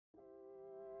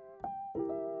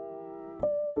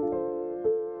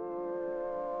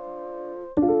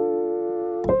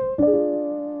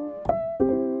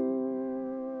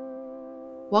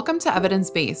Welcome to Evidence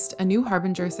Based, a new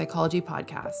Harbinger psychology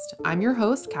podcast. I'm your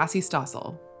host, Cassie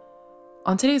Stossel.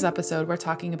 On today's episode, we're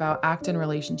talking about ACT and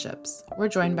relationships. We're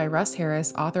joined by Russ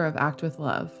Harris, author of ACT with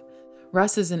Love.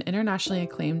 Russ is an internationally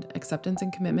acclaimed acceptance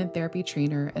and commitment therapy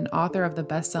trainer and author of the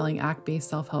best-selling ACT-based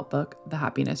self-help book, The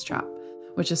Happiness Trap,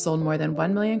 which has sold more than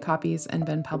 1 million copies and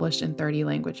been published in 30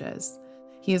 languages.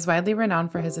 He is widely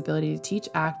renowned for his ability to teach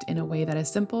ACT in a way that is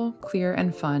simple, clear,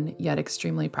 and fun, yet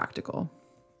extremely practical.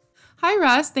 Hi,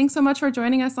 Russ. Thanks so much for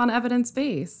joining us on Evidence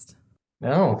Based.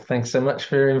 Oh, thanks so much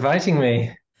for inviting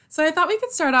me. So I thought we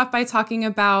could start off by talking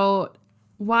about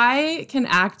why can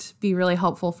ACT be really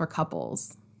helpful for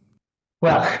couples?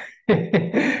 Well,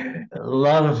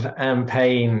 love and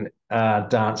pain are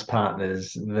dance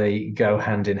partners. They go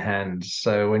hand in hand.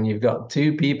 So when you've got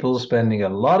two people spending a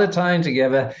lot of time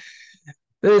together,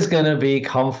 there's going to be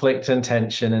conflict and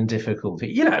tension and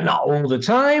difficulty. Not all the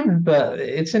time, but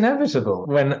it's inevitable.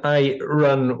 When I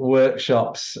run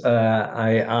workshops,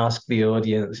 I ask the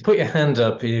audience, put your hand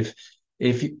up if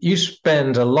you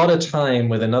spend a lot of time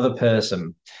with another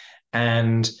person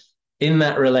and in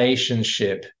that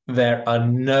relationship, there are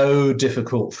no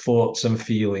difficult thoughts and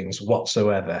feelings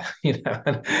whatsoever,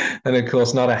 and of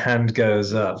course, not a hand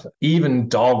goes up. Even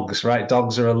dogs, right?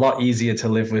 Dogs are a lot easier to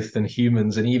live with than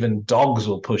humans, and even dogs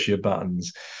will push your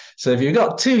buttons. So if you've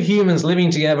got two humans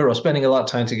living together or spending a lot of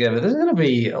time together, there's going to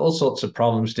be all sorts of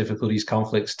problems, difficulties,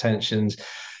 conflicts, tensions.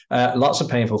 Lots of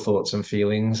painful thoughts and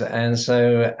feelings. And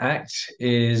so ACT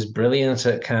is brilliant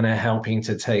at kind of helping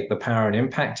to take the power and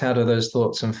impact out of those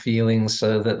thoughts and feelings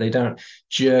so that they don't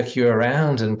jerk you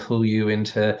around and pull you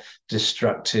into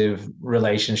destructive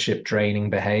relationship draining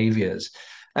behaviors.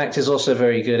 ACT is also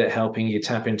very good at helping you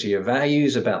tap into your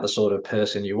values about the sort of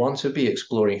person you want to be,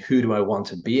 exploring who do I want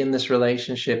to be in this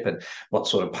relationship and what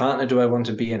sort of partner do I want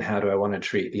to be and how do I want to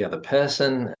treat the other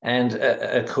person. And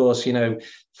of course,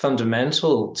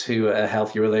 fundamental to a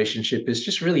healthy relationship is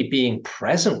just really being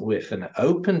present with and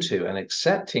open to and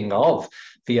accepting of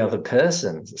the other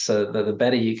person. So that the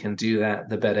better you can do that,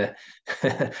 the better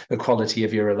the quality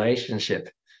of your relationship.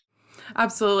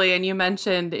 Absolutely. And you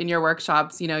mentioned in your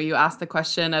workshops, you asked the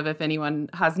question of if anyone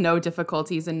has no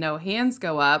difficulties and no hands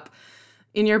go up.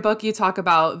 In your book, you talk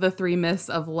about the 3 myths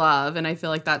of love, and I feel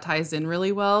like that ties in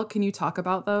really well. Can you talk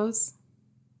about those?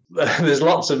 There's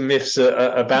lots of myths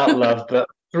about love, but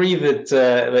 3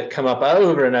 that come up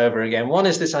over and over again. One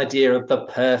is this idea of the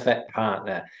perfect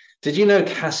partner. Did you know,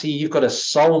 Cassie, you've got a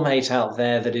soulmate out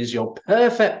there that is your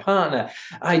perfect partner,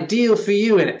 ideal for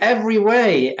you in every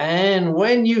way. And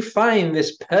when you find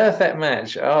this perfect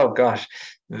match, oh gosh,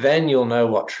 then you'll know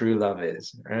what true love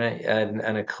is, right?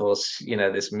 And of course,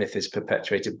 this myth is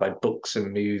perpetuated by books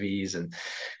and movies and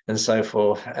so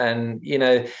forth. And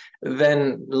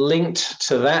then linked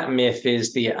to that myth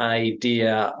is the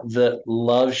idea that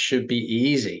love should be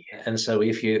easy. And so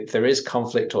if there is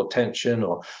conflict or tension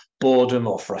or boredom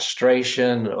or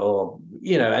frustration or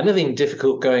anything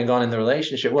difficult going on in the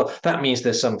relationship, well, that means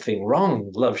there's something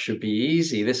wrong. Love should be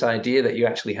easy. This idea that you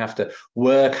actually have to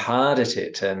work hard at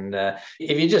it. And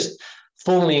if you're just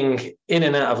falling in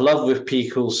and out of love with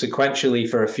people sequentially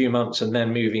for a few months and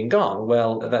then moving on,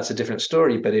 well, that's a different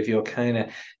story. But if you're kind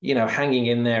of hanging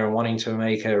in there and wanting to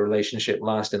make a relationship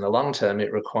last in the long term,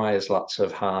 it requires lots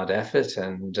of hard effort,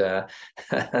 and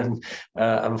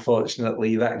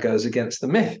unfortunately that goes against the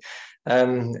myth.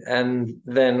 And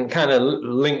then kind of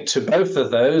linked to both of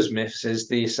those myths is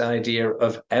this idea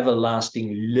of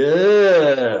everlasting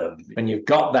love. When you've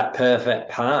got that perfect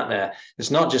partner,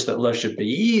 it's not just that love should be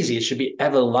easy, it should be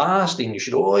everlasting. You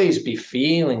should always be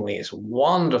feeling these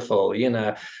wonderful,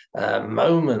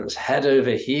 moments head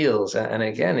over heels. And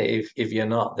again, if you're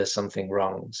not, there's something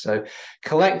wrong. So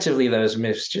collectively, those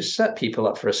myths just set people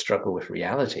up for a struggle with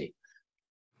reality.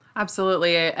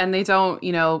 Absolutely. And they don't,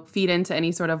 feed into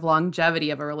any sort of longevity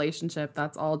of a relationship.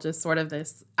 That's all just sort of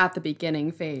this at the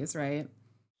beginning phase, right?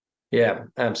 Yeah,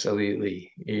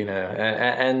 absolutely.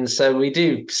 And so we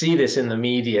do see this in the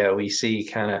media. We see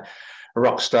kind of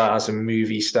rock stars and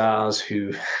movie stars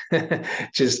who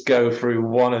just go through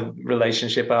one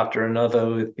relationship after another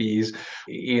with these,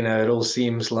 it all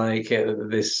seems like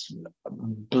this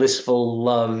blissful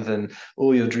love and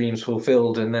all your dreams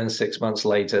fulfilled. And then 6 months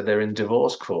later, they're in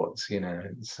divorce courts,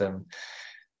 it's,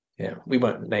 we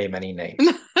won't name any names.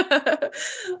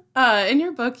 In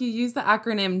your book, you use the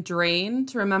acronym DRAIN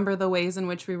to remember the ways in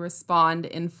which we respond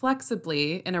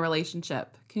inflexibly in a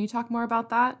relationship. Can you talk more about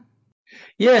that?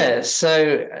 Yeah,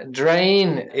 so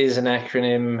DRAIN is an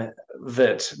acronym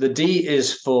that the D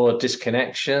is for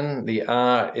disconnection, the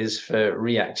R is for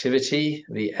reactivity,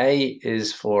 the A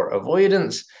is for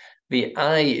avoidance, The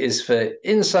I is for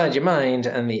inside your mind,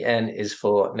 and the N is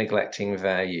for neglecting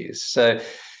values. So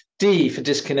D for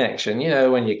disconnection,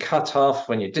 when you cut off,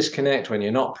 when you disconnect, when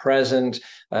you're not present,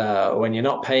 when you're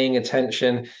not paying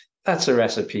attention, that's a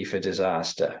recipe for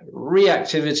disaster.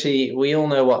 Reactivity, we all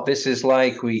know what this is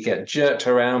like. We get jerked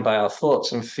around by our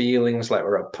thoughts and feelings like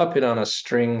we're a puppet on a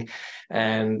string.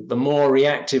 And the more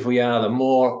reactive we are, the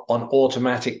more on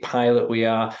automatic pilot we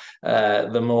are,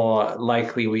 the more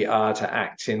likely we are to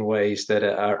act in ways that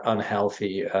are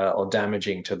unhealthy or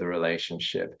damaging to the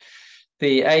relationship.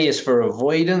 The A is for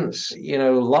avoidance.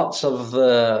 Lots of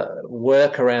the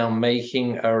work around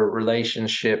making a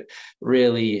relationship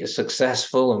really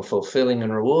successful and fulfilling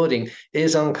and rewarding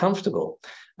is uncomfortable.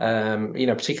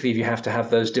 Particularly if you have to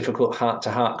have those difficult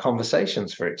heart-to-heart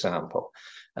conversations, for example.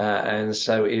 And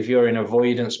so if you're in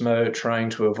avoidance mode,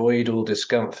 trying to avoid all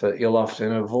discomfort, you'll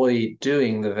often avoid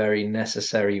doing the very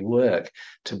necessary work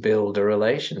to build a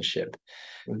relationship.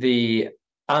 The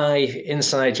I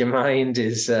inside your mind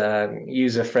is a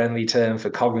user-friendly term for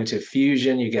cognitive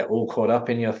fusion. You get all caught up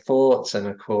in your thoughts. And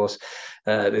of course,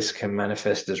 this can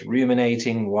manifest as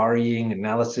ruminating, worrying,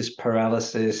 analysis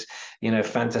paralysis,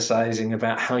 fantasizing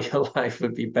about how your life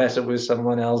would be better with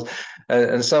someone else,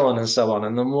 and so on and so on.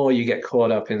 And the more you get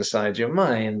caught up inside your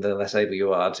mind, the less able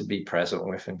you are to be present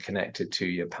with and connected to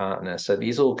your partner. So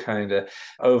these all kind of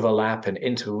overlap and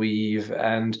interweave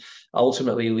and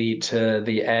ultimately lead to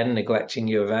the N, neglecting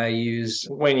your values.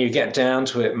 When you get down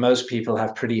to it, most people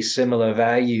have pretty similar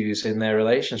values in their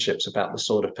relationships about the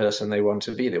sort of person they want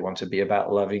to be. They want to be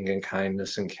about loving and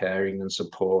kindness and caring and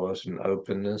support and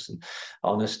openness and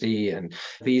honesty. And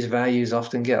these values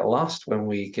often get lost when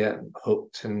we get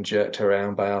hooked and jerked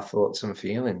around by our thoughts and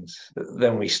feelings.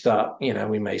 Then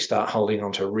we may start holding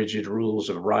on to rigid rules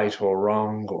of right or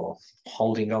wrong, or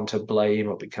holding on to blame,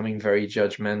 or becoming very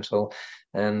judgmental.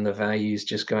 And the values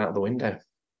just go out the window.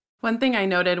 One thing I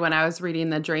noted when I was reading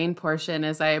the drain portion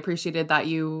is I appreciated that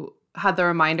you had the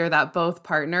reminder that both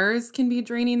partners can be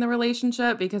draining the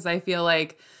relationship, because I feel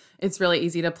like it's really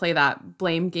easy to play that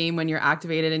blame game when you're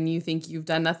activated and you think you've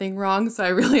done nothing wrong. So I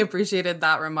really appreciated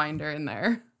that reminder in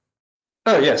there.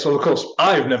 Oh, yes. Well, of course,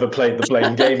 I've never played the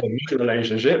blame game in my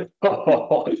relationship. Everyone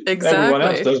else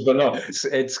Exactly. does, but not.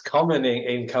 It's common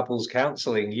in couples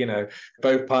counseling.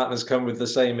 Both partners come with the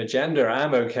same agenda.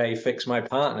 I'm okay, fix my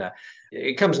partner.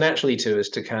 It comes naturally to us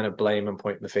to kind of blame and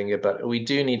point the finger, but we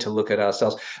do need to look at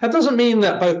ourselves. That doesn't mean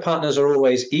that both partners are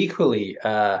always equally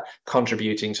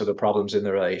contributing to the problems in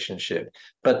the relationship,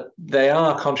 but they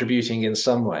are contributing in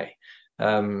some way.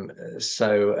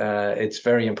 So it's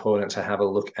very important to have a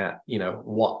look at,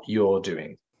 what you're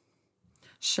doing.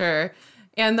 Sure.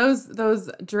 And those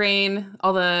drain,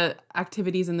 all the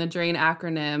activities in the drain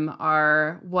acronym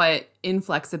are what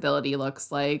inflexibility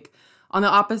looks like. On the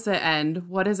opposite end,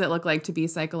 what does it look like to be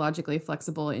psychologically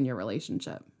flexible in your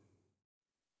relationship?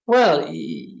 Well,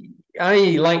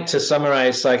 I like to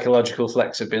summarize psychological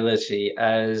flexibility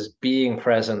as being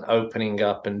present, opening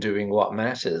up, and doing what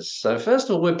matters. So, first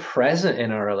of all, we're present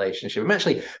in our relationship. I'm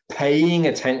actually paying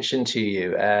attention to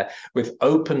you with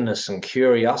openness and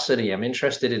curiosity. I'm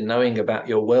interested in knowing about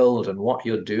your world and what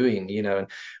you're doing. And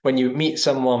when you meet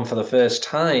someone for the first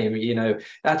time,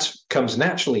 that comes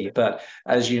naturally. But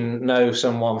as you know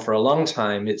someone for a long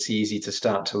time, it's easy to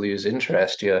start to lose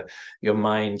interest. Your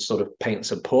mind sort of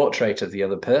paints a portrait of the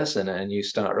other person, and you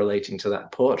start relating to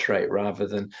that portrait rather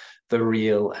than the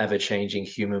real ever-changing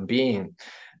human being.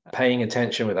 Paying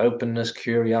attention with openness,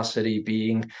 curiosity,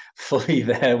 being fully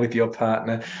there with your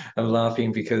partner. I'm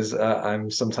laughing because I'm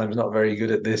sometimes not very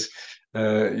good at this.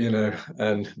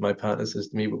 And my partner says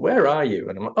to me, "Where are you?"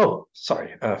 And I'm like, "Oh,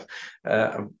 sorry." But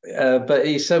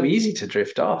it's so easy to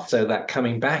drift off. So that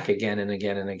coming back again and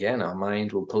again and again, our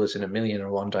mind will pull us in a million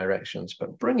and one directions,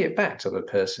 but bring it back to the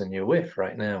person you're with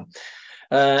right now.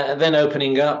 Then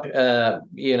opening up,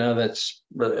 that's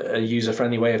a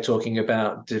user-friendly way of talking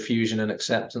about diffusion and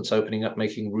acceptance, opening up,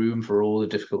 making room for all the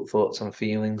difficult thoughts and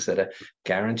feelings that are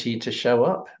guaranteed to show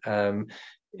up.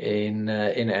 In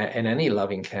any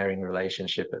loving, caring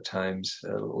relationship at times,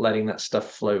 letting that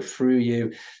stuff flow through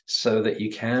you so that you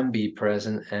can be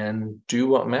present and do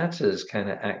what matters, kind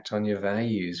of act on your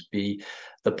values, be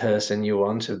the person you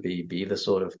want to be the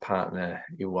sort of partner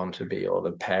you want to be, or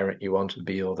the parent you want to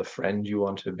be, or the friend you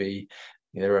want to be.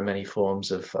 There are many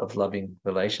forms of loving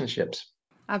relationships.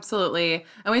 Absolutely.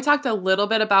 And we talked a little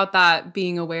bit about that,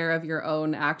 being aware of your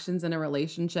own actions in a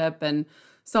relationship. And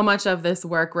so much of this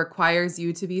work requires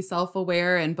you to be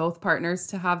self-aware and both partners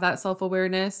to have that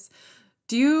self-awareness.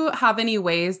 Do you have any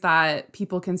ways that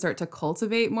people can start to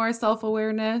cultivate more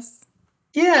self-awareness?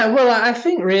 Yeah, well, I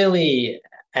think really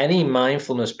any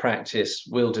mindfulness practice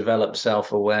will develop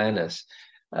self-awareness.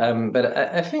 But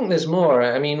I think there's more.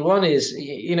 I mean, one is,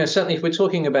 certainly if we're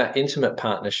talking about intimate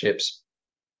partnerships,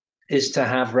 is to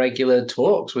have regular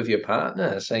talks with your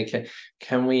partner. Say,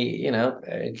 can we,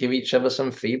 give each other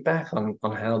some feedback on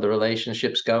how the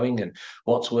relationship's going and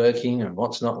what's working and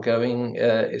what's not going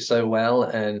so well.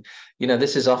 And,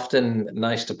 this is often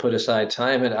nice to put aside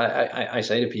time. And I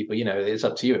say to people, it's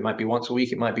up to you. It might be once a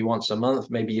week. It might be once a month.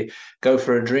 Maybe you go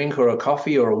for a drink or a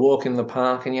coffee or a walk in the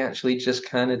park and you actually just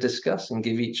kind of discuss and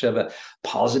give each other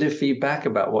positive feedback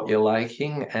about what you're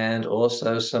liking, and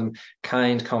also some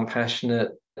kind,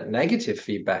 compassionate negative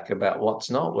feedback about what's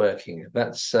not working.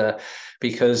 That's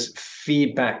because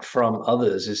feedback from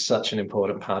others is such an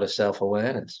important part of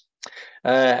self-awareness.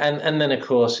 And then of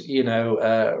course,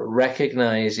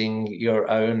 recognizing your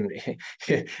own.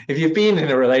 If you've been in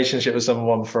a relationship with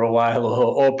someone for a while,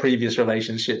 or previous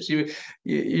relationships, you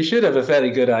should have a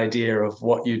fairly good idea of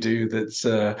what you do that's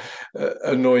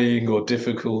annoying or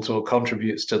difficult or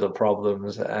contributes to the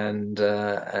problems, and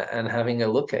having a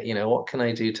look at, what can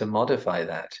I do to modify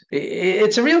that.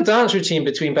 It's a real dance routine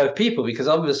between both people, because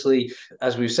obviously,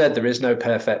 as we've said, there is no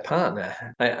perfect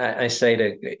partner. I say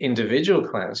to individual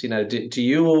clients, do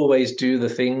you always do the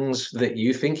things that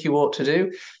you think you ought to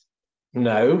do?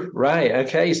 No, right.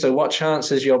 Okay. So what chance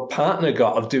has your partner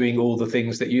got of doing all the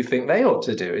things that you think they ought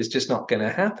to do? It's just not going to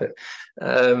happen.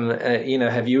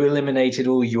 Have you eliminated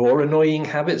all your annoying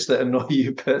habits that annoy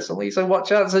you personally? So what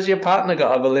chance has your partner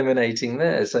got of eliminating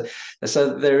theirs?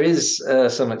 So there is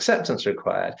some acceptance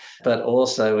required, but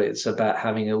also it's about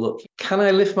having a look. Can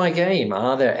I lift my game?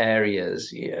 Are there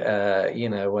areas, where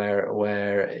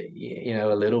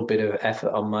a little bit of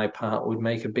effort on my part would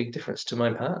make a big difference to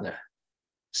my partner?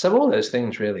 So all those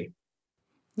things, really.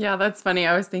 Yeah, that's funny.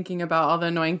 I was thinking about all the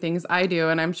annoying things I do,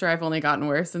 and I'm sure I've only gotten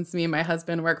worse since me and my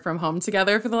husband work from home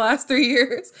together for the last 3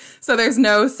 years. So there's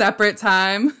no separate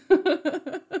time.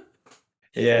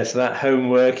 Yes, that home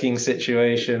working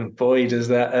situation, boy, does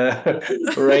that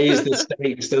raise the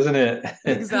stakes, doesn't it?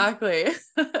 Exactly.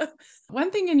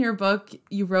 One thing in your book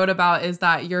you wrote about is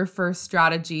that your first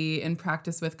strategy in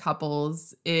practice with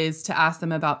couples is to ask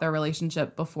them about their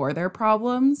relationship before their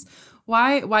problems.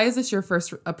 Why is this your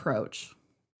first approach?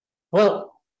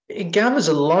 Well, it gathers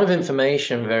a lot of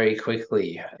information very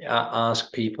quickly.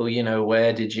 Ask people,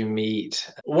 where did you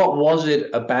meet? What was it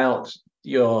about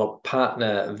your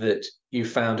partner that you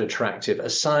found attractive,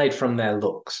 aside from their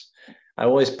looks? I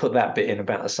always put that bit in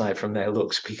about aside from their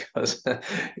looks, because,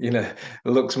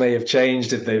 looks may have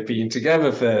changed if they've been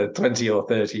together for 20 or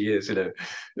 30 years,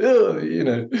 Oh,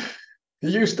 he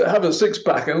used to have a six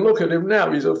pack and look at him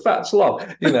now, he's a fat slob,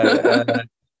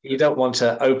 You don't want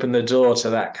to open the door to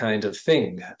that kind of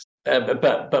thing.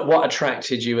 But what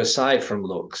attracted you aside from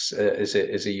looks is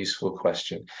a useful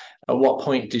question. At what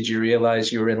point did you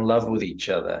realize you were in love with each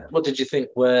other? What did you think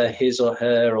were his or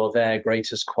her or their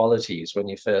greatest qualities when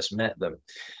you first met them?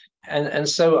 And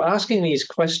so asking these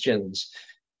questions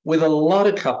with a lot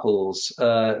of couples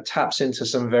taps into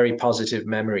some very positive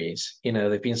memories.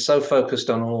 They've been so focused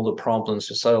on all the problems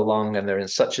for so long, and they're in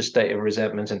such a state of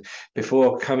resentment. And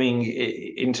before coming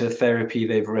into therapy,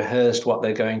 they've rehearsed what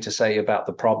they're going to say about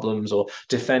the problems, or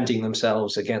defending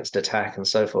themselves against attack and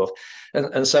so forth.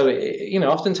 And so it,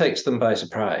 often takes them by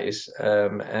surprise,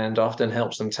 and often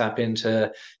helps them tap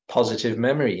into positive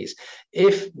memories.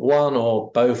 If one or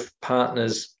both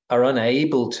partners are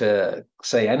unable to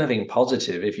say anything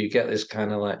positive, if you get this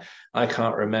kind of like, I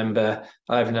can't remember,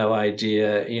 I've no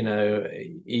idea,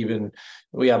 even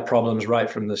we had problems right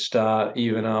from the start,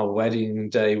 even our wedding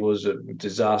day was a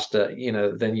disaster,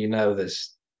 then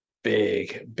there's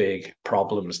big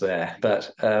problems there.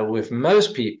 But with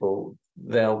most people,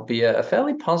 there'll be a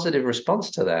fairly positive response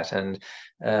to that. And,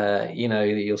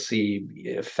 you'll see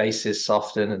faces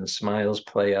soften and smiles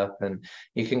play up, and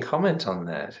you can comment on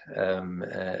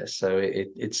that. So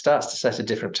it starts to set a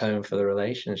different tone for the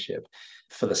relationship,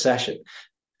 for the session.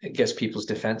 It gets people's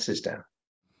defenses down.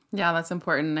 Yeah, that's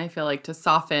important. I feel like to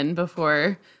soften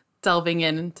before delving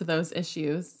into those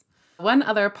issues. One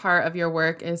other part of your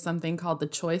work is something called the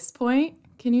choice point.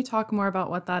 Can you talk more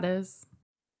about what that is?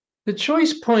 The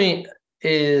choice point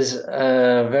is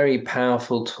a very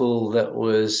powerful tool that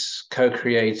was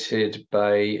co-created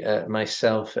by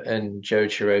myself and Joe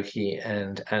Cherokee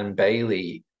and Anne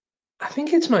Bailey. I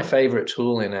think it's my favorite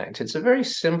tool in ACT. It's a very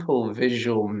simple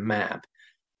visual map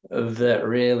that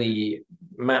really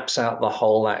maps out the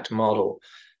whole ACT model,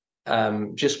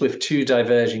 just with two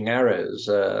diverging arrows.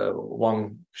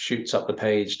 One shoots up the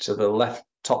page to the left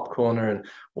top corner, and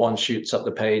one shoots up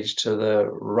the page to the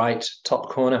right top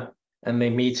corner, and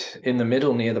they meet in the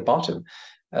middle near the bottom.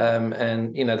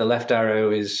 And the left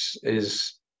arrow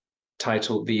is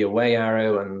titled the away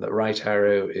arrow, and the right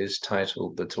arrow is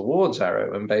titled the towards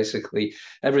arrow. And basically,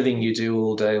 everything you do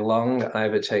all day long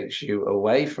either takes you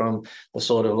away from the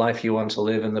sort of life you want to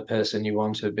live and the person you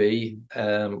want to be,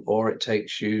 or it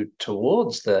takes you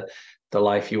towards the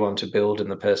life you want to build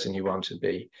and the person you want to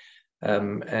be.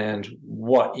 And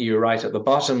what you write at the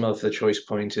bottom of the choice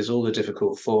point is all the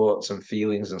difficult thoughts and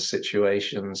feelings and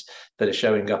situations that are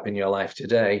showing up in your life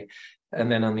today. And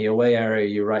then on the away arrow,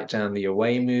 you write down the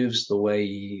away moves, the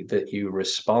way that you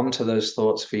respond to those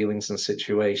thoughts, feelings, and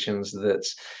situations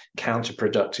that's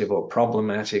counterproductive or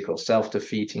problematic or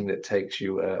self-defeating, that takes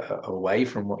you away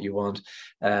from what you want,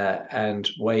 and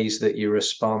ways that you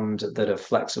respond that are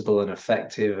flexible and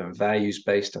effective and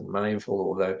values-based and mindful.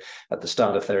 Although at the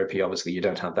start of therapy, obviously, you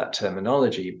don't have that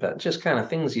terminology, but just kind of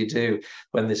things you do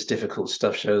when this difficult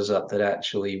stuff shows up that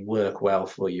actually work well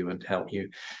for you and help you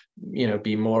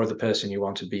be more of the person you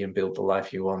want to be and build the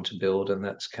life you want to build. And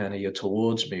that's kind of your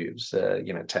towards moves.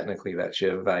 Technically, that's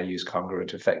your values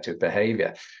congruent effective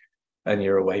behavior, and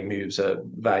your away moves are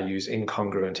values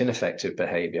incongruent ineffective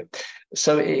behavior.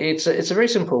 So it's a very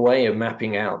simple way of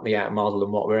mapping out the ACT model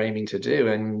and what we're aiming to do.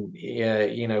 And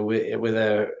with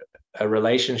a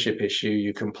relationship issue,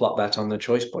 you can plot that on the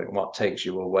choice point. What takes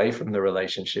you away from the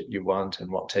relationship you want, and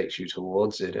what takes you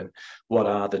towards it, and what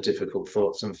are the difficult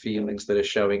thoughts and feelings that are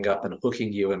showing up and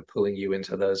hooking you and pulling you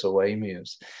into those away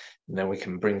moves. And then we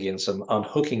can bring in some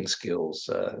unhooking skills.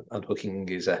 Unhooking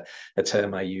is a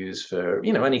term I use for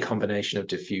any combination of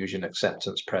diffusion,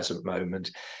 acceptance, present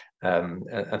moment.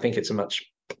 I think it's a much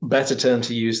better term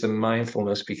to use than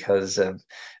mindfulness, because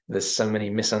there's so many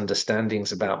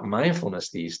misunderstandings about mindfulness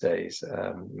these days.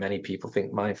 Many people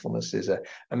think mindfulness is a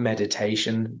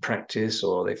meditation practice,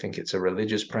 or they think it's a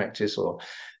religious practice, or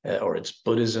it's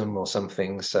Buddhism or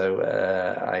something. So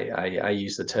I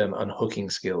use the term unhooking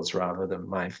skills rather than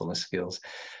mindfulness skills.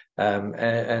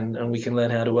 And we can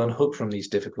learn how to unhook from these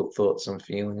difficult thoughts and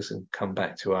feelings and come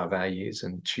back to our values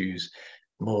and choose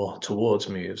more towards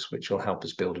moves, which will help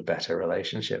us build a better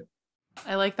relationship.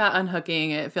 I like that unhooking.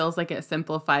 It feels like it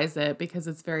simplifies it because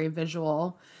it's very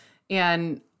visual.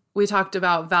 And we talked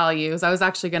about values. I was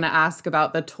actually going to ask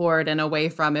about the toward and away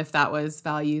from, if that was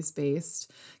values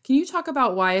based. Can you talk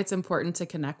about why it's important to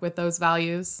connect with those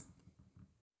values?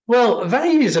 Well,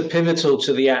 values are pivotal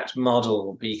to the ACT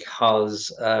model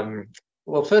because,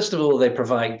 well, first of all, they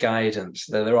provide guidance.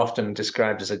 They're often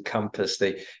described as a compass.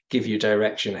 They give you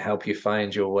direction, help you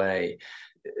find your way.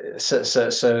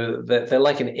 So they're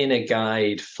like an inner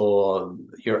guide for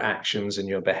your actions and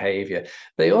your behavior.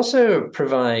 They also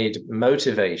provide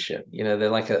motivation. They're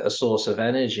like a source of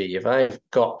energy. If I've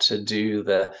got to do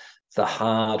the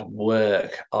hard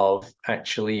work of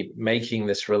actually making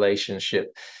this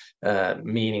relationship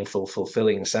meaningful,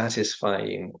 fulfilling,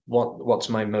 satisfying, what's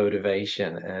my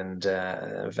motivation? And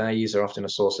values are often a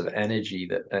source of energy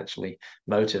that actually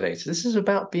motivates. This is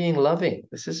about being loving.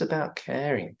 This is about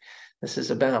caring. This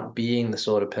is about being the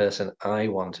sort of person I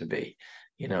want to be,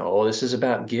 or this is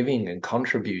about giving and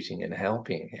contributing and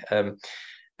helping.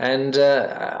 And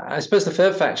I suppose the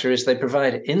third factor is they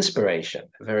provide inspiration.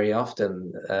 Very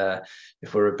often,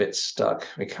 if we're a bit stuck,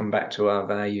 we come back to our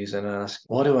values and ask,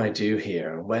 what do I do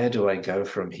here? And where do I go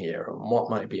from here? And what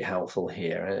might be helpful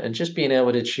here? And just being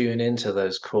able to tune into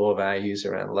those core values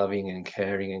around loving and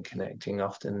caring and connecting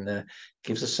often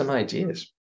gives us some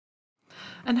ideas.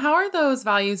 And how are those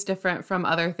values different from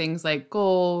other things like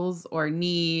goals or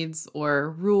needs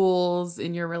or rules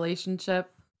in your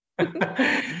relationship?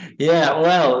 Yeah,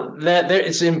 well,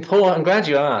 it's important. I'm glad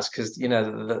you asked, because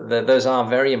those are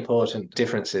very important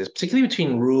differences, particularly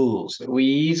between rules. We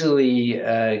easily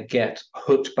get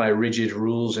hooked by rigid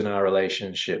rules in our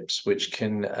relationships, which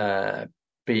can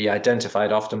be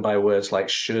identified often by words like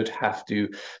should, have to,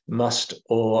 must,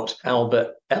 ought.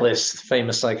 Albert Ellis,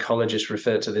 famous psychologist,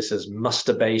 referred to this as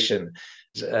masturbation.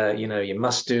 You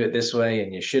must do it this way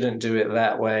and you shouldn't do it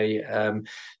that way.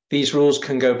 These rules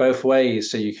can go both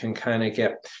ways. So you can kind of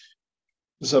get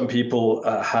some people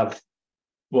have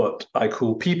what I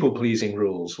call people-pleasing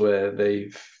rules, where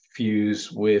they fuse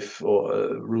with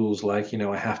rules like,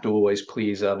 I have to always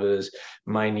please others.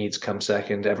 My needs come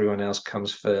second, everyone else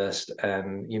comes first.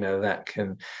 And, that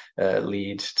can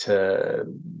lead to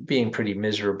being pretty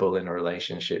miserable in a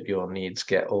relationship. Your needs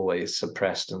get always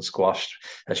suppressed and squashed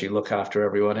as you look after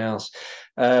everyone else.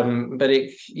 But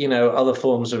other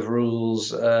forms of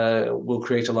rules will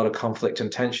create a lot of conflict and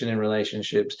tension in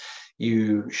relationships.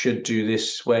 you should do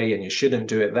this way and you shouldn't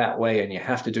do it that way, and you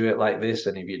have to do it like this,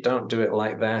 and if you don't do it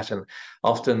like that. And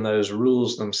often those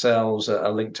rules themselves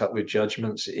are linked up with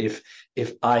judgments. If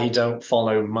I don't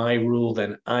follow my rule,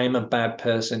 then I'm a bad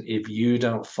person. If you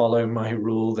don't follow my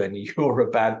rule, then you're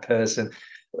a bad person.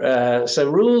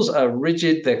 So rules are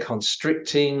rigid, they're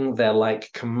constricting, they're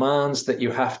like commands that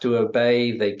you have to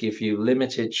obey. They give you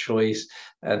limited choice,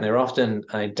 and they're often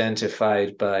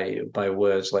identified by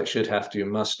words like should, have to,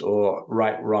 must, or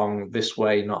right, wrong, this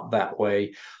way, not that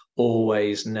way,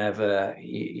 always, never,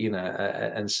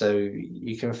 and so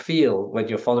you can feel when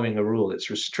you're following a rule, it's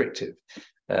restrictive.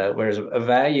 Whereas a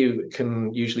value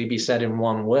can usually be said in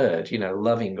one word,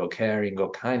 loving or caring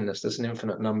or kindness. There's an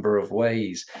infinite number of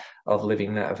ways of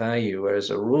living that value. Whereas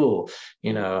a rule,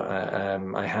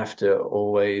 I have to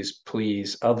always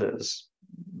please others,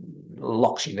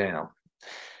 locks you down.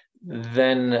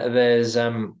 Then there's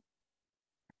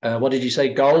what did you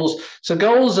say? Goals. So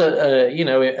goals are,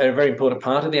 a very important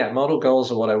part of the ACT model.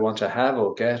 Goals are what I want to have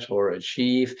or get or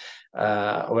achieve,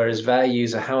 whereas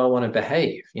values are how I want to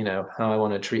behave, how I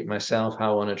want to treat myself,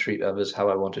 how I want to treat others, how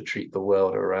I want to treat the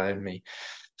world around me.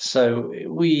 So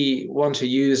we want to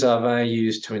use our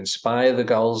values to inspire the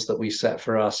goals that we set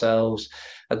for ourselves.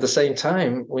 At the same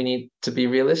time, we need to be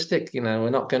realistic. We're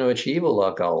not going to achieve all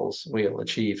our goals. We'll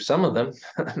achieve some of them.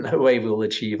 No way we'll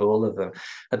achieve all of them.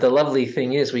 But the lovely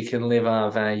thing is we can live our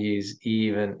values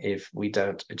even if we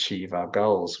don't achieve our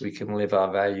goals. We can live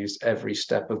our values every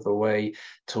step of the way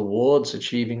towards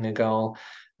achieving a goal.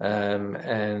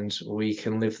 And we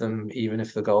can live them even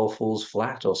if the goal falls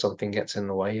flat or something gets in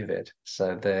the way of it.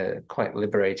 So they're quite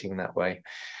liberating that way.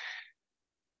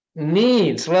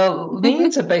 Needs. Well,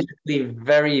 needs are basically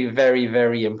very, very,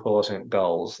 very important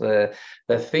goals. The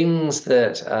things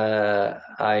that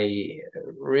I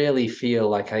really feel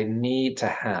like I need to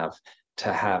have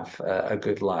a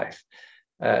good life.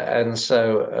 And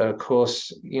so, of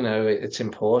course, it's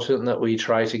important that we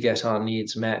try to get our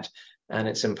needs met. And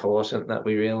it's important that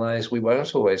we realize we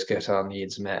won't always get our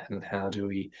needs met. And how do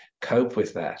we cope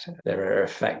with that? There are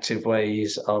effective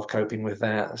ways of coping with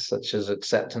that, such as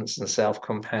acceptance and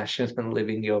self-compassion and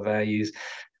living your values.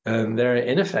 There are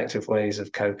ineffective ways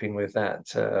of coping with that,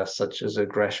 such as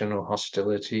aggression or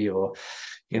hostility, or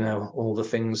all the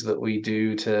things that we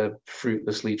do to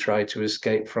fruitlessly try to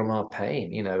escape from our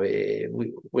pain.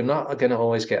 We're not going to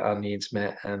always get our needs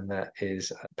met, and that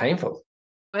is painful.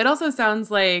 It also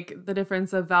sounds like the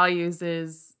difference of values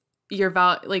is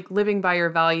like living by your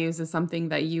values is something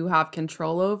that you have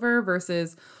control over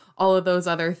versus all of those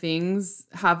other things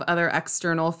have other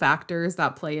external factors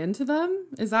that play into them.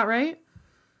 Is that right?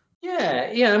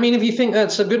 Yeah. I mean, if you think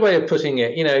that's a good way of putting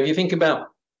it, if you think about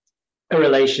a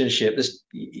relationship,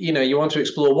 you want to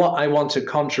explore what I want to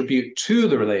contribute to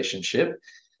the relationship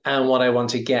and what I want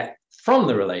to get from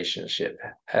the relationship.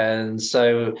 And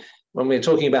so when we're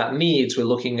talking about needs, we're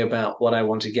looking about what I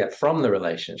want to get from the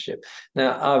relationship.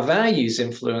 Now, our values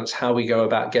influence how we go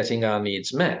about getting our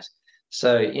needs met.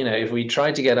 So, if we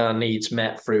try to get our needs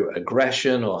met through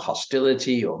aggression or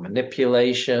hostility or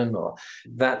manipulation, or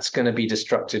that's going to be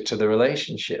destructive to the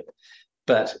relationship.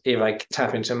 But if I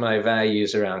tap into my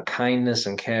values around kindness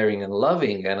and caring and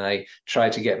loving, and I try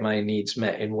to get my needs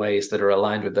met in ways that are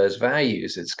aligned with those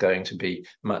values, it's going to be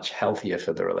much healthier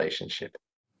for the relationship.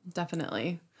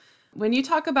 Definitely. When you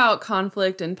talk about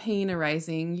conflict and pain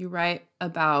arising, you write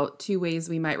about 2 ways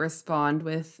we might respond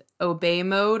with obey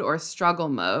mode or struggle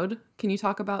mode. Can you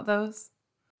talk about those?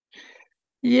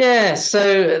 Yeah,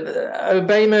 so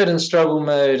obey mode and struggle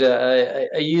mode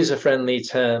are user-friendly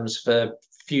terms for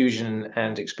fusion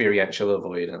and experiential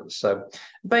avoidance. So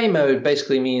obey mode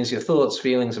basically means your thoughts,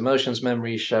 feelings, emotions,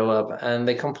 memories show up and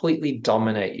they completely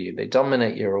dominate you. They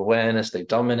dominate your awareness, they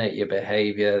dominate your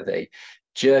behavior, they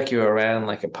jerk you around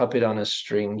like a puppet on a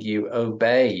string. You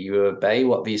obey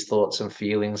what these thoughts and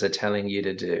feelings are telling you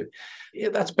to do. Yeah,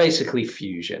 that's basically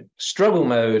fusion. Struggle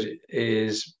mode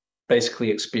is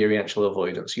basically experiential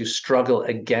avoidance. You struggle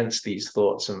against these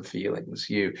thoughts and feelings.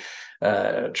 You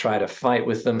try to fight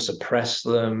with them, suppress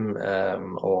them,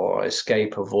 or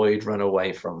escape, avoid, run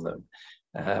away from them.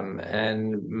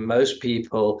 And most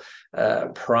people,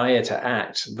 prior to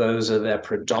ACT, those are their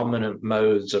predominant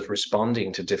modes of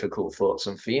responding to difficult thoughts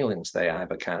and feelings. They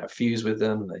either kind of fuse with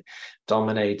them, they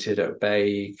dominate it,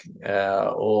 obey,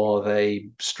 or they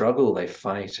struggle, they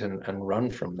fight and run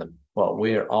from them. What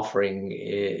we're offering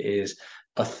is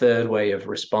a third way of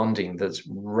responding that's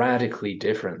radically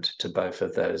different to both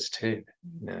of those two.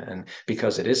 And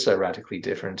because it is so radically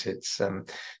different, it's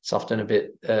often a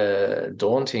bit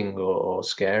daunting or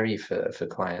scary for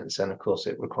clients. And of course,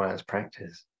 it requires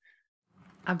practice.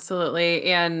 Absolutely.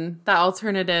 And that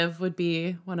alternative would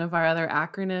be one of our other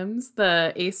acronyms,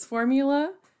 the ACE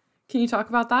formula. Can you talk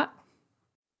about that?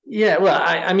 Yeah, well,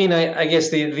 I guess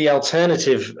the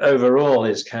alternative overall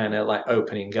is kind of like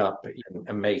opening up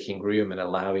and making room and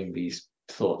allowing these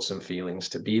thoughts and feelings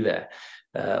to be there,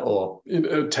 or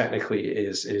technically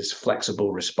is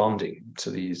flexible responding to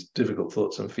these difficult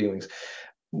thoughts and feelings.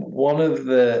 One of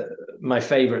my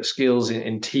favorite skills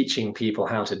in teaching people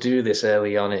how to do this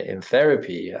early on in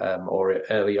therapy, or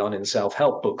early on in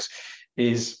self-help books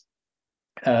is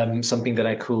something that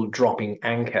I call dropping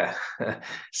anchor.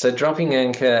 So, dropping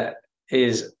anchor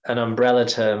is an umbrella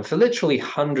term for literally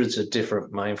hundreds of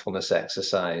different mindfulness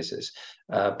exercises,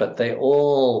 but they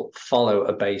all follow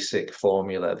a basic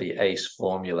formula, the ACE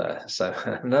formula. So,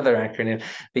 another acronym.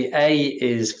 The A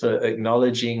is for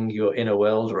acknowledging your inner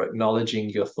world or acknowledging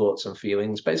your thoughts and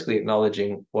feelings, basically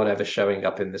acknowledging whatever's showing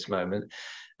up in this moment.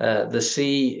 The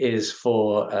C is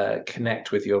for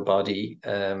connect with your body.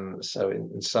 So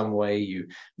in some way you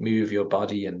move your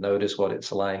body and notice what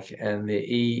it's like. And the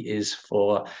E is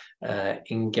for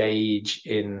engage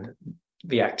in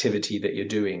the activity that you're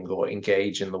doing or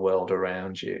engage in the world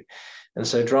around you. And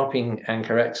so dropping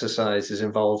anchor exercises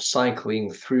involve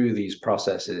cycling through these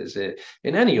processes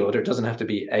in any order. It doesn't have to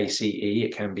be ACE,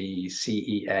 it can be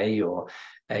CEA or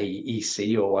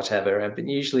AEC or whatever, but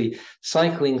usually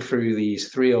cycling through these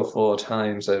 3 or 4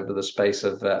 times over the space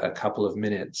of a couple of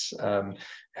minutes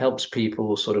helps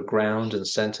people sort of ground and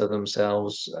center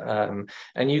themselves.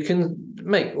 And you can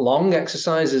make long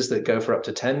exercises that go for up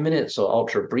to 10 minutes or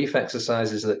ultra brief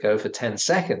exercises that go for 10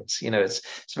 seconds. It's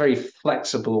a very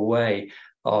flexible way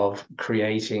of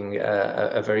creating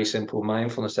a very simple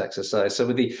mindfulness exercise. So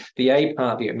with the A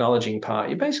part, the acknowledging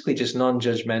part, you basically just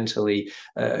non-judgmentally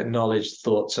acknowledge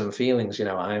thoughts and feelings.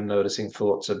 I'm noticing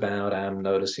thoughts about, I'm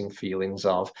noticing feelings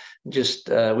of, just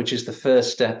which is the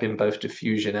first step in both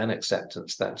diffusion and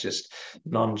acceptance, that just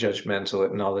non-judgmental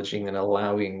acknowledging and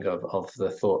allowing of the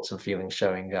thoughts and feelings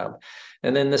showing up.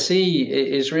 And then the C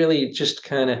is really just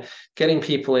kind of getting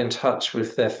people in touch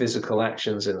with their physical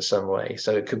actions in some way.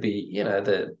 So it could be,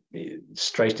 the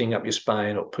straightening up your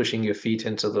spine or pushing your feet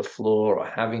into the floor or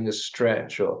having a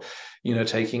stretch or,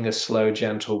 taking a slow,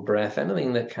 gentle breath,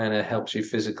 anything that kind of helps you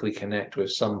physically connect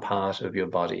with some part of your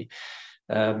body.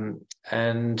 And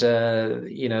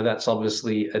that's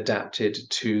obviously adapted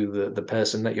to the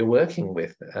person that you're working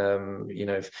with.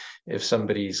 If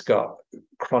somebody's got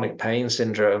chronic pain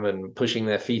syndrome and pushing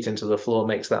their feet into the floor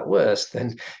makes that worse,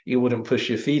 then you wouldn't push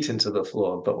your feet into the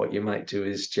floor. But what you might do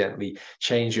is gently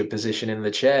change your position in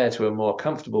the chair to a more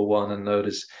comfortable one and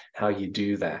notice how you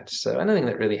do that. So anything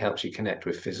that really helps you connect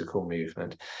with physical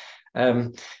movement.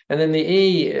 And then the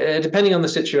E, depending on the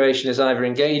situation, is either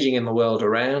engaging in the world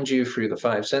around you through the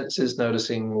five senses,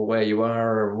 noticing where you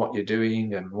are and what you're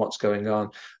doing and what's going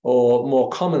on, or more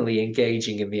commonly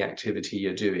engaging in the activity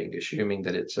you're doing, assuming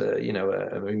that it's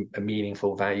a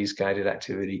meaningful, values-guided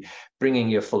activity, bringing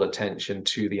your full attention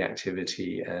to the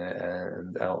activity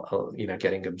and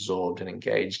getting absorbed and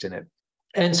engaged in it.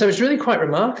 And so it's really quite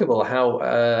remarkable how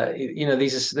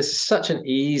this is such an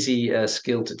easy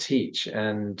skill to teach,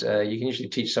 and you can usually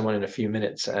teach someone in a few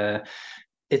minutes.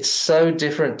 It's so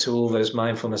different to all those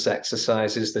mindfulness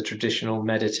exercises, the traditional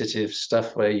meditative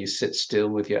stuff where you sit still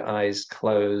with your eyes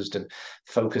closed and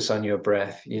focus on your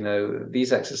breath.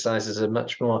 These exercises are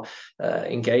much more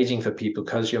engaging for people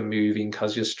because you're moving,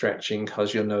 because you're stretching,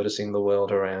 because you're noticing the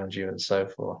world around you, and so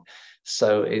forth.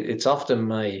 So it's often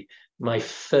my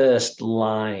first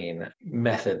line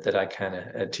method that I kind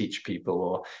of teach people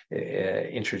or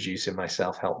introduce in my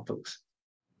self-help books.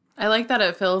 I like that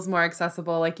it feels more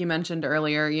accessible. Like you mentioned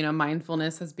earlier,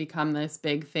 mindfulness has become this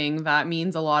big thing that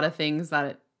means a lot of things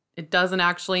that it doesn't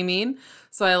actually mean.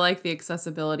 So I like the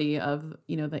accessibility of,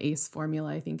 the ACE formula.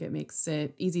 I think it makes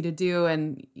it easy to do.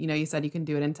 And, you said you can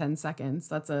do it in 10 seconds.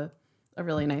 That's a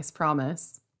really nice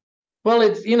promise. Well,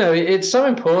 it's so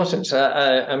important.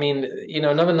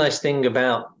 Another nice thing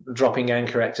about dropping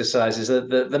anchor exercise is that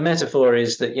the metaphor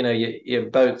is that, your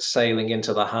boat's sailing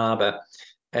into the harbor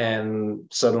and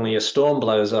suddenly a storm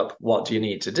blows up. What do you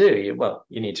need to do?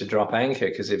 You need to drop anchor,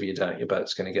 because if you don't, your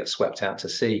boat's going to get swept out to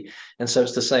sea. And so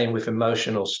it's the same with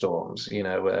emotional storms,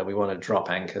 where we want to drop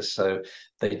anchor so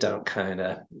they don't kind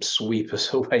of sweep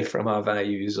us away from our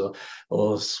values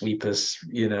or sweep us,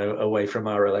 away from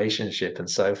our relationship and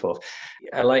so forth.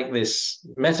 I like this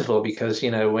metaphor because,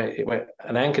 when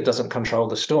an anchor doesn't control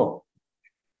the storm,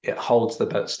 it holds the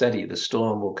boat steady. The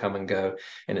storm will come and go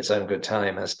in its own good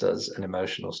time, as does an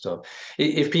emotional storm.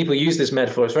 If people use this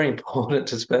metaphor, it's very important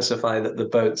to specify that the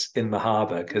boat's in the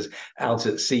harbor, because out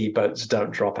at sea, boats don't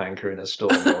drop anchor in a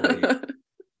storm.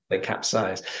 They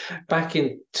capsized. Back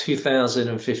in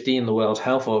 2015, the World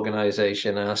Health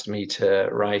Organization asked me to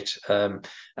write an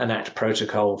ACT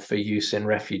protocol for use in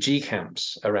refugee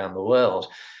camps around the world.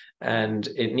 And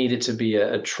it needed to be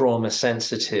a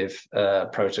trauma-sensitive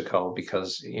protocol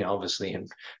because, obviously in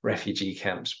refugee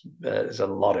camps, there's a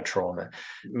lot of trauma.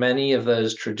 Many of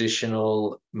those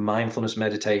traditional mindfulness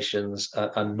meditations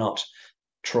are not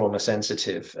trauma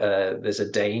sensitive. There's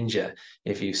a danger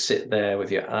if you sit there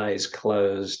with your eyes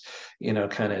closed,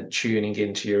 kind of tuning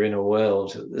into your inner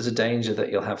world. There's a danger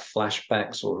that you'll have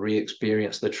flashbacks or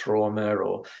re-experience the trauma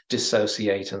or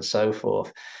dissociate and so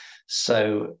forth.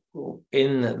 So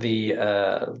in the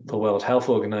World Health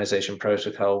Organization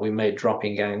protocol, we made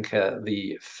dropping anchor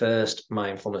the first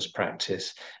mindfulness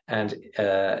practice. And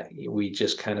we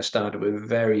just kind of started with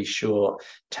very short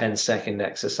 10-second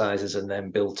exercises and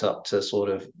then built up to sort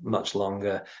of much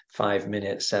longer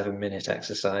 5-minute, 7-minute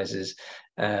exercises.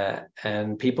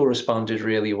 And people responded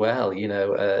really well.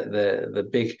 The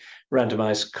big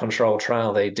randomized control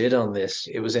trial they did on this,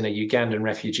 it was in a Ugandan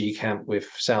refugee camp with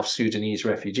South Sudanese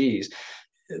refugees.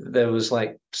 There was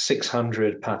like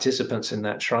 600 participants in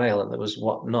that trial, and there was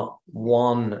not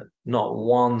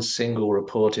one single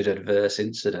reported adverse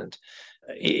incident.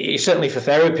 Certainly for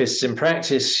therapists in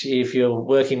practice, if you're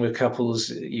working with couples,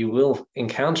 you will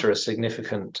encounter a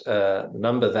significant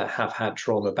number that have had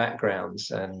trauma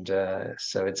backgrounds. And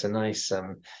so it's a nice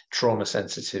trauma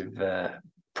sensitive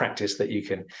practice that you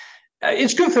can.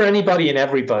 It's good for anybody and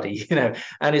everybody,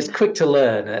 and it's quick to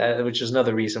learn, which is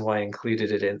another reason why I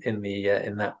included it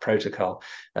in that protocol,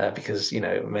 because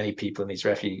many people in these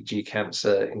refugee camps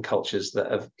are in cultures that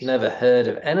have never heard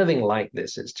of anything like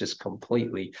this. It's just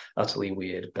completely, utterly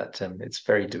weird, but it's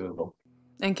very doable.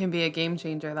 And can be a game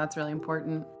changer. That's really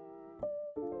important.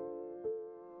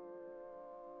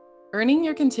 Earning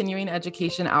your continuing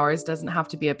education hours doesn't have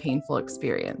to be a painful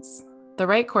experience. The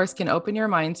right course can open your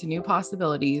mind to new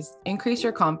possibilities, increase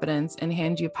your confidence, and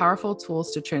hand you powerful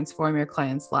tools to transform your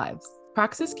clients' lives.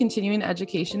 Praxis Continuing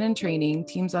Education and Training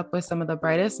teams up with some of the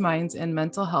brightest minds in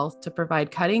mental health to provide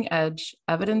cutting-edge,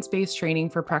 evidence-based training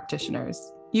for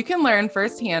practitioners. You can learn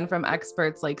firsthand from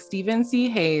experts like Stephen C.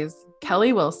 Hayes,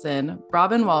 Kelly Wilson,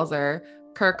 Robin Walzer,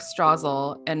 Kirk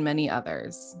Strazel, and many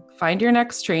others. Find your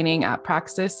next training at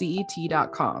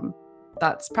praxiscet.com.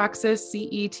 That's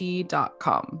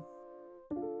praxiscet.com.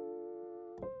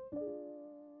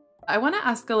 I want to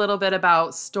ask a little bit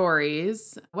about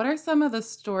stories. What are some of the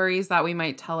stories that we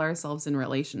might tell ourselves in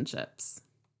relationships?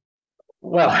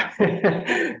 Well,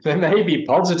 there may be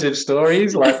positive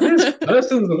stories like this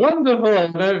person's wonderful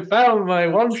and I've found my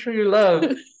one true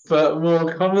love. But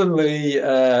more commonly,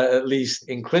 at least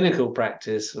in clinical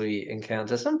practice, we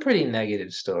encounter some pretty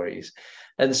negative stories.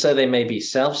 And so they may be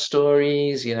self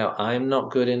stories, I'm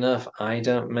not good enough, I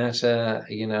don't matter,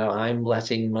 I'm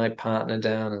letting my partner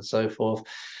down and so forth.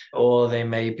 Or they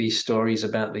may be stories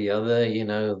about the other,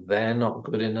 they're not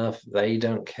good enough, they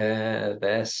don't care,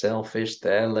 they're selfish,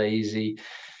 they're lazy.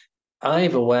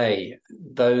 Either way,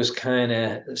 those kind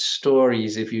of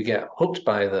stories, if you get hooked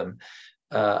by them,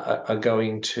 are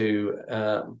going to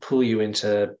pull you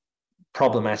into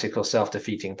problematic or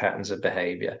self-defeating patterns of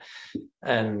behavior.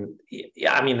 And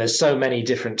I mean, there's so many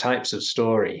different types of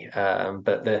story,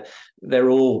 but they're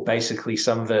all basically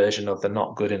some version of the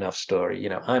not good enough story.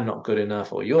 I'm not good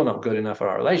enough, or you're not good enough, or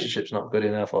our relationship's not good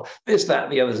enough, or this, that,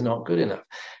 the other's not good enough.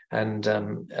 And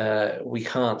we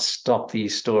can't stop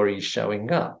these stories showing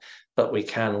up, but we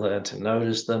can learn to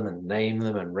notice them and name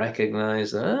them and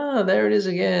recognize them. Oh, there it is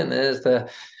again. There's the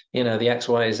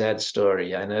XYZ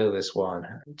story. I know this one.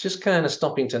 Just kind of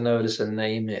stopping to notice and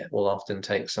name it will often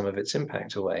take some of its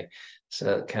impact away.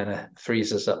 So it kind of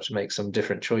frees us up to make some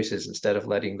different choices. Instead of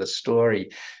letting the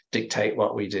story dictate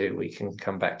what we do, we can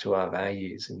come back to our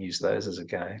values and use those as a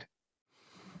guide.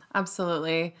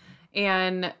 Absolutely.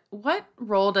 And what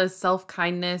role does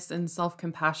self-kindness and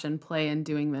self-compassion play in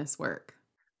doing this work?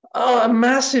 Oh, a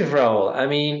massive role. I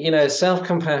mean,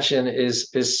 self-compassion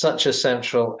is such a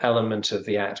central element of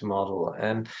the ACT model.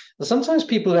 And sometimes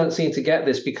people don't seem to get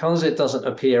this because it doesn't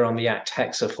appear on the ACT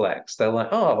hexaflex. They're like,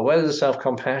 oh, where does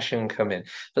self-compassion come in?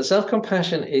 But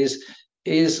self-compassion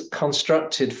is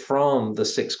constructed from the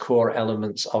 6 core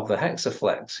elements of the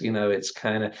hexaflex. It's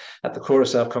kind of at the core of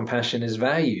self-compassion is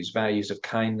values of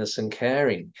kindness and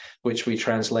caring, which we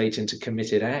translate into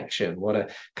committed action. What are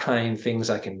kind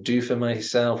things I can do for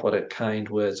myself? What are kind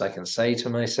words I can say to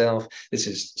myself? This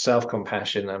is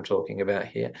self-compassion I'm talking about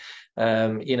here.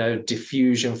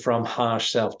 Diffusion from harsh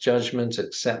self-judgment,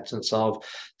 acceptance of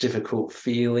difficult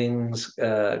feelings,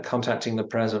 contacting the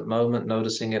present moment,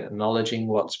 noticing it, acknowledging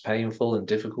what's painful, painful and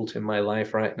difficult in my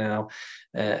life right now.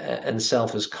 And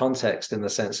self as context in the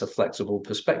sense of flexible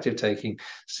perspective taking,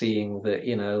 seeing that,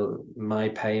 my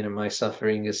pain and my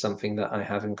suffering is something that I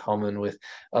have in common with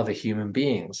other human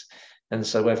beings. And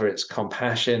so whether it's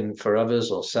compassion for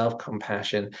others or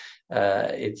self-compassion,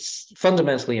 it's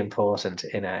fundamentally important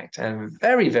in ACT and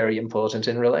very, very important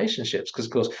in relationships because,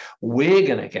 of course, we're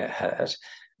going to get hurt.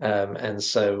 And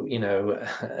so,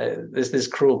 there's this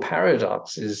cruel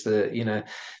paradox is that,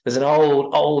 there's an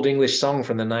old English song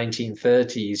from the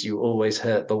 1930s, you always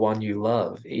hurt the one you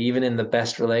love. Even in the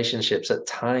best relationships, at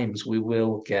times we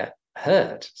will get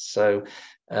hurt. So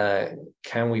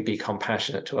can we be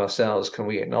compassionate to ourselves? Can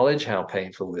we acknowledge how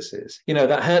painful this is?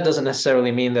 That hurt doesn't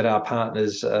necessarily mean that our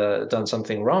partner's done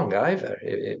something wrong either.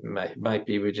 It might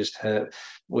be we're just hurt.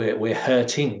 We're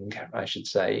hurting, I should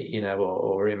say,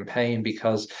 or we're in pain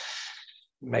because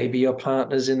maybe your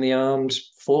partner's in the armed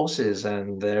forces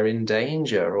and they're in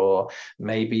danger, or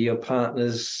maybe your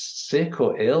partner's sick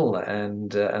or ill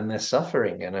and they're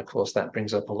suffering, and of course that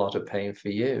brings up a lot of pain for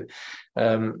you.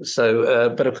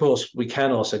 But of course we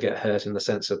can also get hurt in the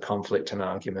sense of conflict and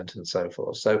argument and so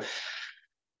forth. So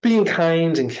being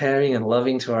kind and caring and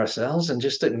loving to ourselves and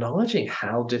just acknowledging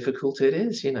how difficult it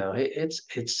is,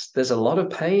 there's a lot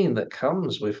of pain that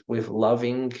comes with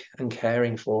loving and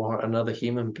caring for another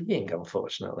human being.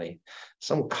 Unfortunately,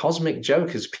 some cosmic joke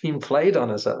has been played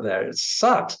on us up there. It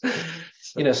sucks.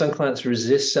 Some clients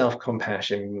resist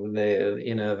self-compassion.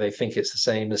 They think it's the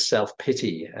same as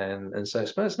self-pity, and so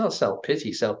it's not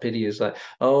self-pity. Self-pity is like,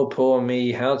 oh, poor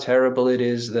me, how terrible it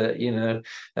is that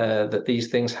that these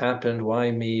things happened. Why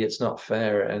me? It's not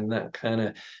fair, and that kind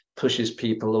of pushes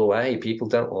people away. People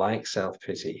don't like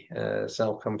self-pity.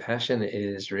 Self-compassion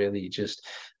is really just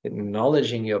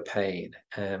acknowledging your pain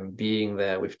and being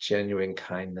there with genuine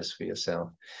kindness for yourself.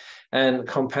 And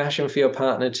compassion for your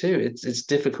partner too. It's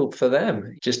difficult for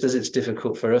them, just as it's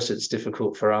difficult for us. It's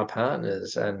difficult for our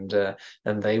partners, and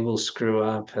they will screw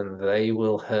up, and they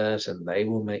will hurt, and they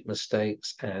will make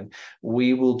mistakes, and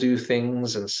we will do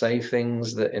things and say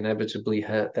things that inevitably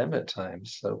hurt them at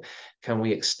times. So, can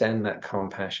we extend that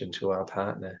compassion to our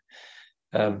partner?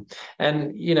 I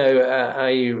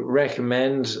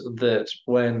recommend that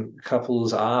when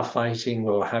couples are fighting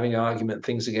or having an argument,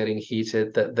 things are getting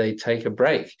heated, that they take a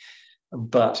break.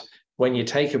 But when you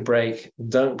take a break,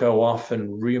 don't go off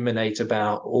and ruminate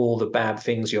about all the bad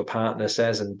things your partner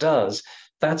says and does.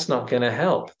 That's not going to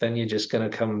help. Then you're just going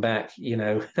to come back,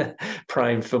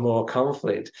 primed for more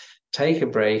conflict. Take a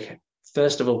break.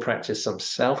 First of all, practice some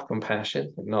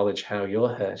self-compassion, acknowledge how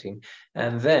you're hurting.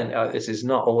 And then, this is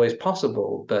not always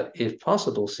possible, but if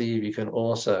possible, see if you can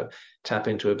also tap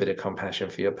into a bit of compassion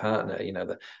for your partner.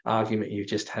 The argument you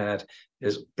just had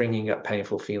is bringing up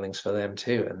painful feelings for them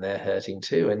too, and they're hurting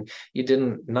too. And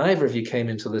neither of you came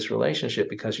into this relationship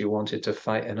because you wanted to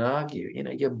fight and argue.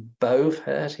 You're both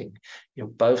hurting. You're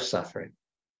both suffering.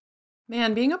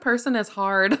 Man, being a person is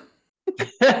hard.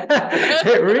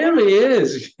 It really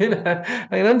is. I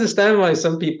can understand why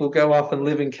some people go off and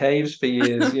live in caves for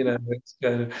years. It's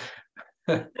kind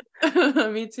of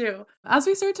Me too. As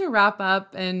we start to wrap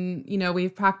up and,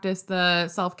 we've practiced the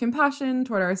self-compassion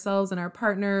toward ourselves and our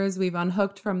partners, we've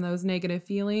unhooked from those negative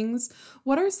feelings.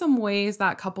 What are some ways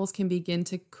that couples can begin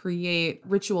to create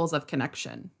rituals of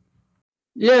connection?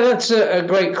 Yeah, that's a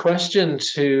great question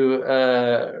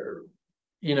to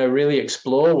really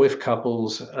explore with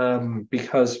couples,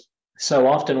 because so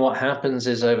often what happens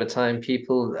is over time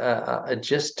people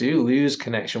just do lose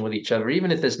connection with each other,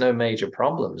 even if there's no major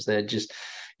problems. They're just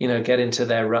get into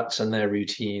their ruts and their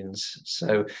routines.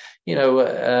 So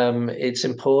it's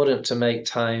important to make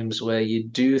times where you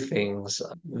do things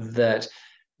that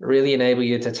really enable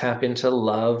you to tap into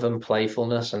love and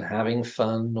playfulness and having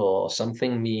fun, or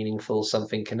something meaningful,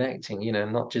 something connecting,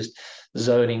 not just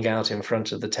zoning out in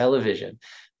front of the television.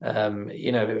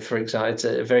 For example, it's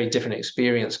a very different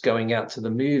experience going out to the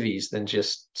movies than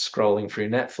just scrolling through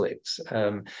Netflix.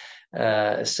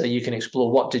 So you can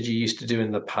explore what did you used to do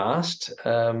in the past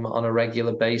on a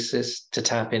regular basis to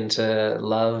tap into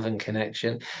love and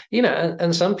connection.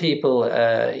 And some people,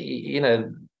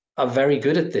 are very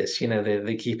good at this.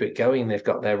 They keep it going. They've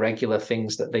got their regular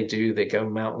things that they do. They go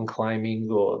mountain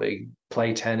climbing, or they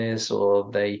play tennis,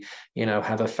 or they,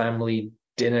 have a family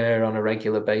dinner on a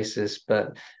regular basis.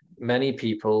 But many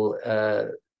people,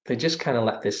 they just kind of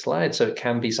let this slide. So it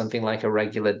can be something like a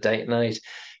regular date night.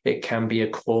 It can be a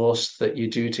course that you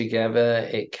do together.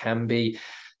 It can be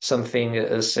something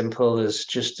as simple as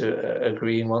just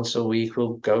agreeing once a week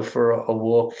we'll go for a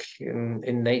walk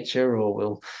in nature, or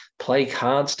we'll play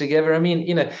cards together. I mean,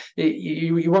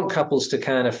 you want couples to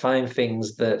kind of find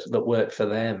things that work for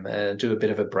them, do a bit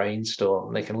of a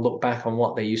brainstorm. They can look back on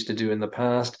what they used to do in the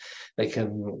past. They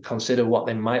can consider what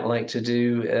they might like to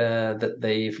do that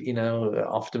they've,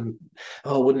 often,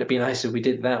 oh, wouldn't it be nice if we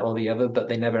did that or the other, but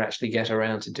they never actually get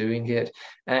around to doing it.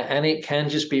 And it can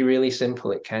just be really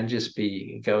simple. It can just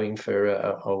be going for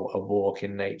a walk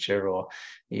in nature, or,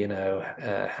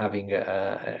 having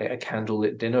a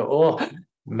candlelit dinner, or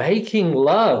making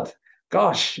love.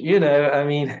 Gosh, I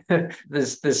mean,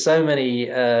 there's so many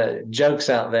jokes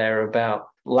out there about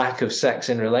lack of sex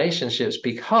in relationships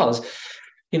because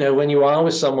when you are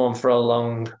with someone for a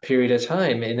long period of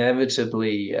time,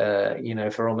 inevitably,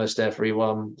 for almost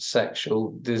everyone,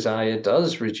 sexual desire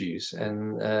does reduce.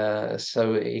 And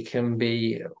so it can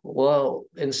be, well,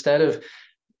 instead of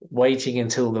waiting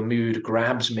until the mood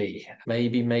grabs me,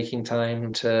 maybe making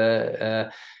time to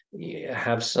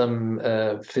have some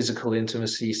physical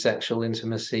intimacy, sexual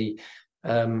intimacy,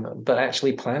 but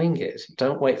actually planning it.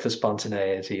 Don't wait for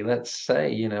spontaneity. Let's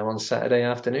say, on Saturday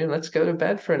afternoon, let's go to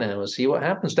bed for an hour, see what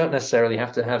happens. Don't necessarily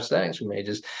have to have sex. We may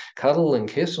just cuddle and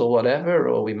kiss or whatever,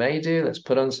 or we may let's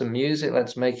put on some music.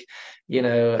 Let's make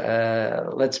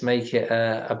it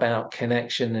about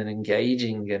connection and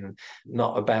engaging, and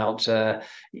not about,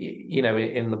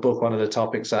 in the book, one of the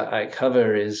topics I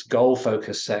cover is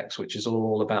goal-focused sex, which is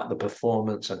all about the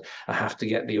performance, and I have to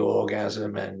get the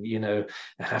orgasm, and, I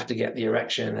have to get the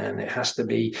erection, and it has to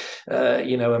be,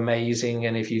 amazing.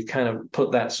 And if you kind of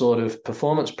put that sort of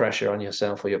performance pressure on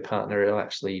yourself or your partner, it'll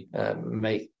actually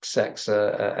make sex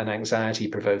an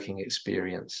anxiety-provoking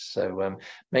experience. So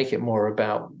make it more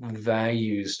about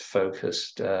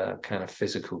values-focused kind of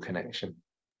physical connection,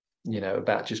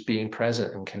 about just being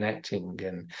present and connecting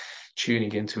and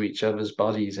tuning into each other's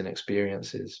bodies and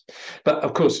experiences. But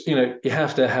of course, you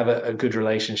have to have a good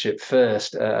relationship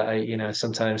first.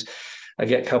 Sometimes I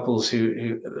get couples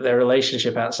who their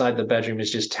relationship outside the bedroom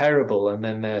is just terrible, and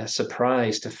then they're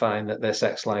surprised to find that their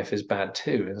sex life is bad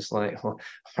too. And it's like, well,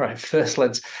 all right, first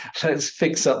let's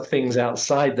fix up things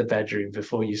outside the bedroom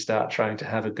before you start trying to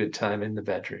have a good time in the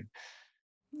bedroom.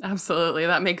 Absolutely.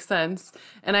 That makes sense.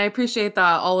 And I appreciate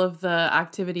that all of the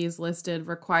activities listed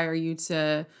require you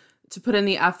to put in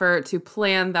the effort to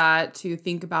plan that, to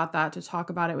think about that, to talk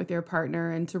about it with your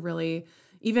partner, and to really,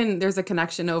 even there's a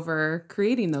connection over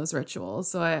creating those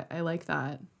rituals. So I like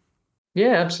that.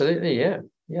 Yeah, absolutely. Yeah.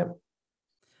 Yeah.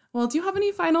 Well, do you have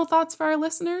any final thoughts for our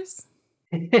listeners?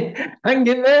 Hang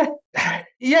in there.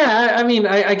 Yeah, I mean,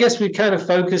 I guess we've kind of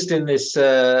focused in this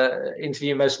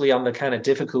interview mostly on the kind of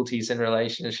difficulties in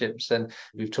relationships, and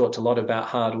we've talked a lot about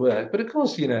hard work. But of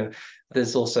course,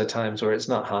 there's also times where it's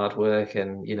not hard work,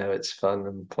 and it's fun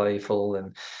and playful,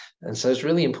 and so it's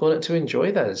really important to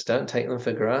enjoy those. Don't take them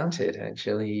for granted.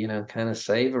 Actually, kind of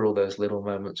savor all those little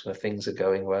moments where things are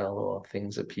going well, or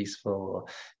things are peaceful, or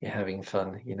you're having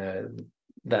fun.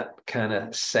 That kind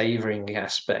of savoring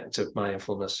aspect of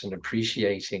mindfulness and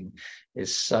appreciating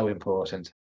is so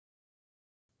important.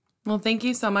 Well, thank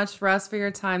you so much, Russ, for your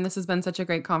time. This has been such a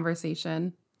great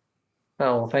conversation.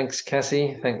 Oh, thanks,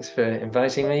 Cassie. Thanks for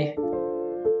inviting me.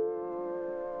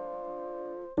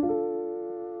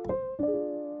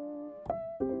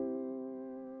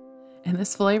 In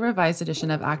this fully revised edition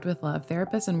of Act with Love,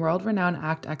 therapist and world-renowned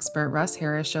ACT expert Russ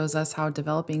Harris shows us how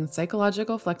developing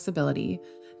psychological flexibility,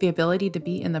 the ability to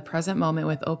be in the present moment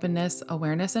with openness,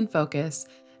 awareness, and focus,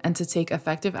 and to take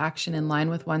effective action in line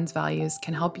with one's values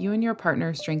can help you and your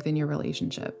partner strengthen your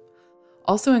relationship.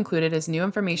 Also included is new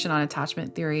information on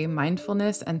attachment theory,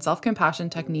 mindfulness and self-compassion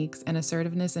techniques, and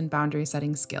assertiveness and boundary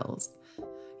setting skills.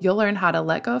 You'll learn how to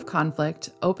let go of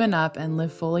conflict, open up, and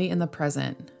live fully in the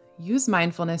present. Use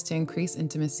mindfulness to increase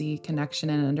intimacy, connection,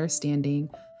 and understanding,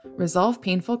 resolve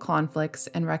painful conflicts,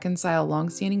 and reconcile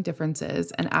long-standing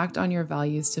differences, and act on your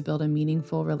values to build a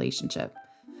meaningful relationship.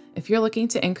 If you're looking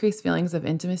to increase feelings of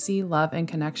intimacy, love, and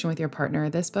connection with your partner,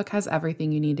 this book has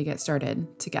everything you need to get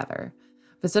started together.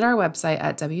 Visit our website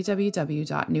at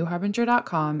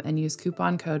www.newharbinger.com and use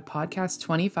coupon code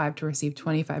podcast25 to receive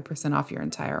 25% off your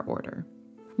entire order.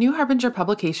 New Harbinger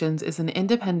Publications is an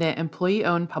independent,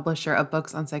 employee-owned publisher of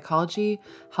books on psychology,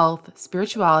 health,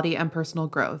 spirituality, and personal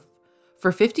growth.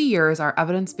 For 50 years, our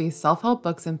evidence-based self-help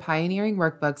books and pioneering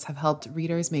workbooks have helped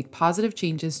readers make positive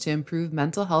changes to improve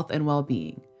mental health and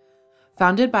well-being.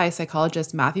 Founded by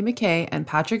psychologists Matthew McKay and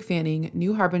Patrick Fanning,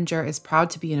 New Harbinger is proud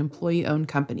to be an employee-owned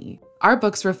company. Our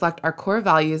books reflect our core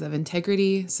values of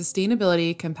integrity,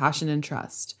 sustainability, compassion, and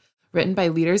trust. Written by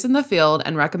leaders in the field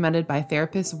and recommended by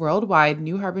therapists worldwide,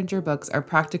 New Harbinger books are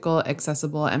practical,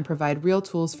 accessible, and provide real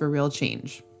tools for real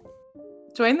change.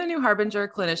 Join the New Harbinger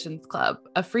Clinicians Club,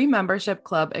 a free membership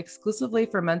club exclusively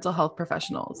for mental health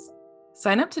professionals.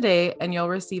 Sign up today and you'll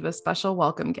receive a special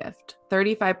welcome gift,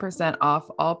 35%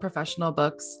 off all professional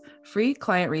books, free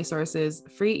client resources,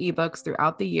 free ebooks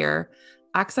throughout the year,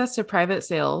 access to private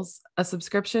sales, a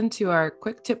subscription to our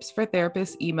Quick Tips for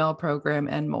Therapists email program,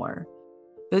 and more.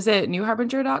 Visit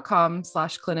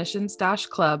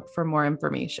newharbinger.com/clinicians-club for more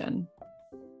information.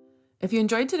 If you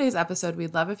enjoyed today's episode,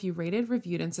 we'd love if you rated,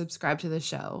 reviewed, and subscribed to the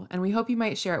show, and we hope you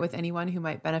might share it with anyone who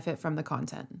might benefit from the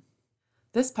content.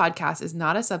 This podcast is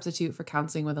not a substitute for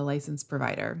counseling with a licensed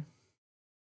provider.